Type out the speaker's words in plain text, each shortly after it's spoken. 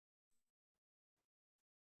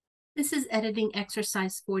This is editing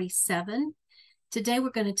exercise 47. Today we're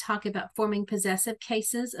going to talk about forming possessive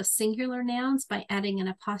cases of singular nouns by adding an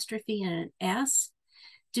apostrophe and an S.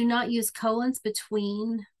 Do not use colons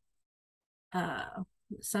between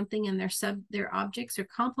something and their objects or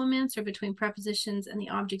complements, or between prepositions and the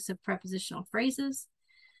objects of prepositional phrases,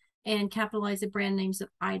 and capitalize the brand names of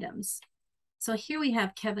items. So here we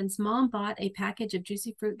have Kevin's mom bought a package of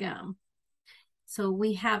juicy fruit gum. So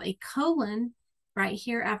we have a colon right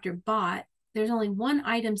here after bought. There's only one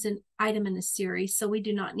item in the series, so we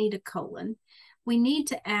do not need a colon. We need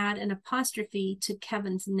to add an apostrophe to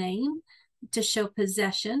Kevin's name to show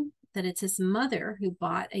possession, that it's his mother who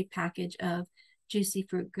bought a package of juicy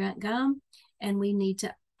fruit gum. And we need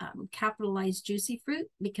to capitalize juicy fruit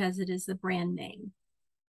because it is the brand name.